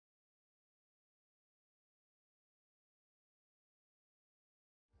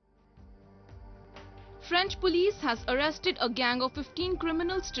French police has arrested a gang of 15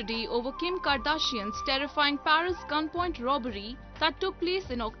 criminals today over Kim Kardashian's terrifying Paris gunpoint robbery that took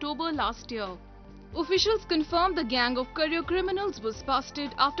place in October last year. Officials confirmed the gang of career criminals was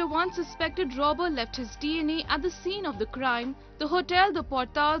busted after one suspected robber left his DNA at the scene of the crime, the Hotel de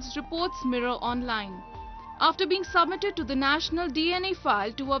Pourtales reports Mirror Online. After being submitted to the national DNA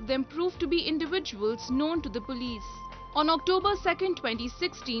file, two of them proved to be individuals known to the police. On October 2,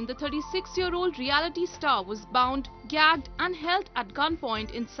 2016, the 36-year-old reality star was bound, gagged and held at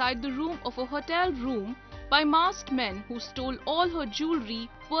gunpoint inside the room of a hotel room by masked men who stole all her jewellery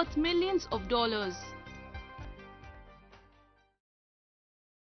worth millions of dollars.